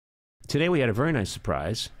today we had a very nice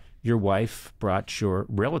surprise. Your wife brought your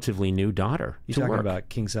relatively new daughter You to talking work. about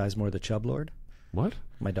King Sizemore the Chub Lord? What?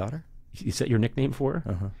 My daughter? Is that your nickname for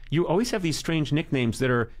her? You always have these strange nicknames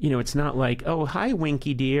that are, it's not like, oh, hi,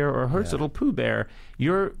 Winky dear, or here's little Pooh Bear.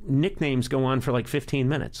 Your nicknames go on for like 15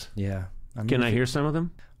 minutes. Yeah. Can I hear some of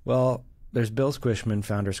them? Well, there's Bill Squishman,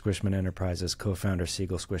 founder Squishman Enterprises, co-founder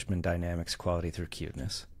Siegel Squishman Dynamics, quality through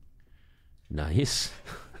cuteness. Nice.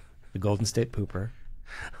 The Golden State Pooper.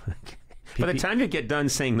 By the time you get done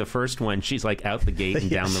saying the first one, she's like out the gate and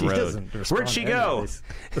down the road. Where'd she go?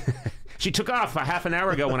 She took off a half an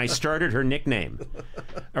hour ago when I started her nickname.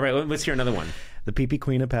 All right, let's hear another one. The Pee-Pee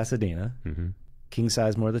Queen of Pasadena. King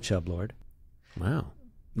Sizemore the Chub Lord. Wow.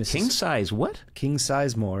 King size what? King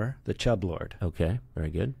Sizemore the Chub Lord. Okay,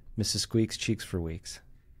 very good. Mrs. Squeaks Cheeks for Weeks.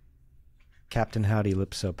 Captain Howdy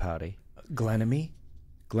Lips So Pouty. Glenemy.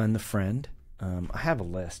 Glenn the Friend. I have a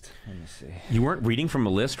list. Let me see. You weren't reading from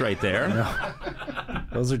a list right there? No.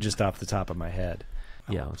 Those are just off the top of my head.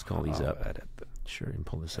 Yeah, let's call these up. Edit. Sure, you can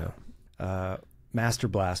pull this up. Master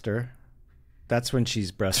Blaster. That's when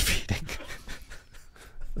she's breastfeeding.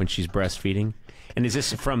 When she's breastfeeding? And is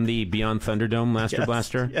this from the Beyond Thunderdome Master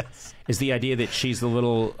Blaster? Yes. Is the idea that she's the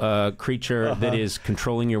little creature that is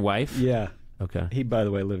controlling your wife? Yeah. Okay. He, by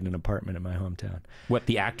the way, lived in an apartment in my hometown. What,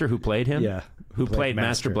 the actor who played him? Yeah. Who played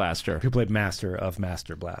Master Blaster? Who played Master of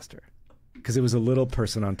Master Blaster. Because it was a little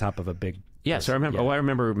person on top of a big... Yes, I remember. Yeah. Oh, I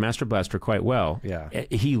remember Master Blaster quite well. Yeah.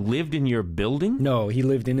 He lived in your building? No, he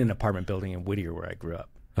lived in an apartment building in Whittier where I grew up.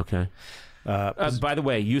 Okay. By the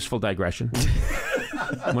way, useful digression.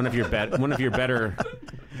 one of your better...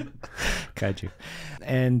 Kaiju.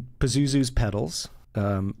 And Pazuzu's Petals,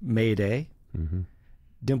 Mayday,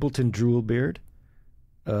 Dimpleton Droolbeard,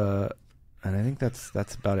 and I think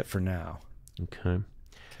that's about it for now. Okay.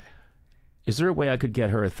 Is there a way I could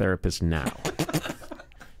get her a therapist now?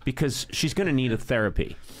 Because she's going to need a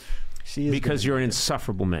therapy. Because you're an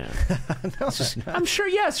insufferable man. No, I'm sure,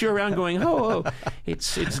 yes, you're around going,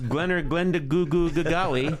 it's Glenda Goo Goo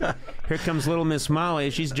Gagali. Here comes little Miss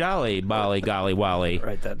Molly. She's jolly, bolly, golly, wally.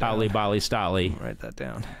 Write that down. Ollie, bolly, stolly. Write that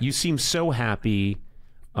down. You seem so happy.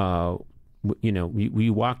 We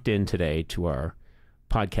walked in today to our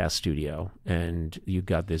podcast studio, and you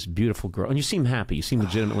got this beautiful girl, and you seem happy. You seem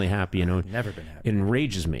legitimately happy. Never been happy. It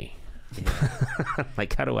enrages me. Yeah.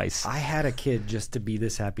 Like, how do I had a kid just to be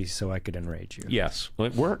this happy so I could enrage you. Yes. Well,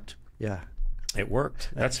 it worked. Yeah. It worked.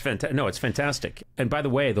 That's fantastic. No, it's fantastic. And by the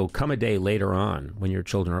way, there'll come a day later on when your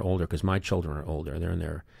children are older, because my children are older. They're in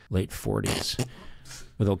their late 40s.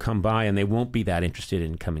 Where they'll come by and they won't be that interested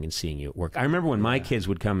in coming and seeing you at work. I remember when my kids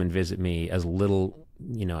would come and visit me as little,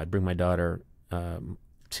 I'd bring my daughter to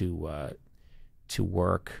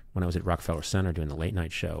work when I was at Rockefeller Center doing the late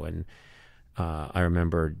night show. And I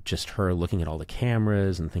remember just her looking at all the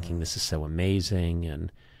cameras and thinking, this is so amazing.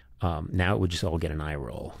 And now it would just all get an eye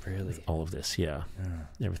roll. Really? All of this, yeah.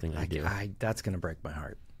 Everything I do. That's going to break my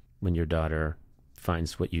heart. When your daughter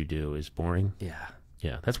finds what you do is boring? Yeah.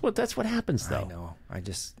 Yeah, that's what happens, though. I know.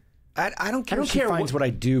 I don't care if she finds what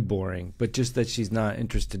I do boring, but just that she's not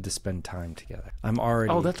interested to spend time together. I'm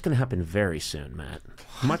already... Oh, that's going to happen very soon, Matt.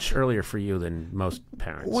 Much earlier for you than most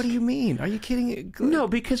parents. What do you mean? Are you kidding? No,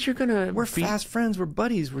 because you're going to... We're fast friends. We're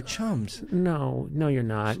buddies. We're chums. No, you're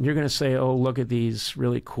not. You're going to say, oh, look at these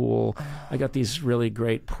really cool... I got these really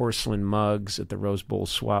great porcelain mugs at the Rose Bowl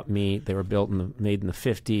swap meet. They were made in the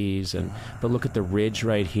 50s. But look at the ridge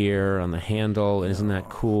right here on the handle. Isn't that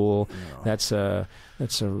cool? No. That's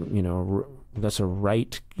a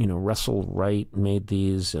Wright, Russell Wright made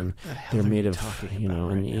these, and they're made of,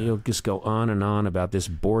 and you'll just go on and on about this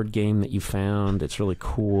board game that you found. It's really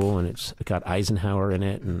cool, and it's got Eisenhower in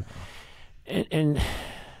it, and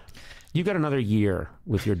you got another year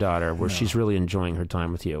with your daughter where she's really enjoying her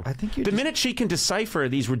time with you. I think the minute she can decipher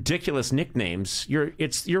these ridiculous nicknames, you're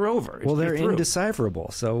over. Well, they're indecipherable,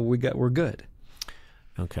 so we're good.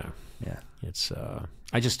 Okay. Yeah. It's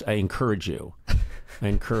I encourage you.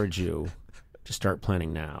 To start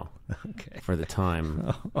planning now. Okay. For the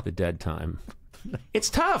time, the dead time. It's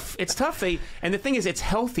tough. And the thing is, it's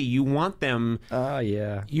healthy. You want them.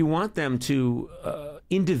 Yeah. You want them to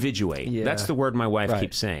individuate. Yeah. That's the word my wife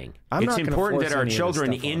keeps saying. It's important that our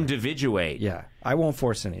children individuate. Yeah. I won't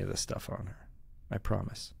force any of this stuff on her. I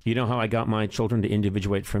promise. You know how I got my children to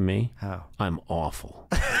individuate from me? How? I'm awful.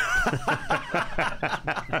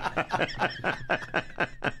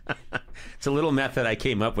 It's a little method I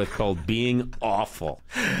came up with called being awful.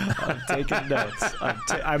 I'm taking notes.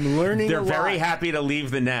 I'm learning. They're very happy to leave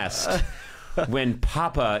the nest when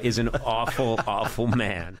Papa is an awful, awful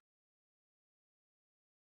man.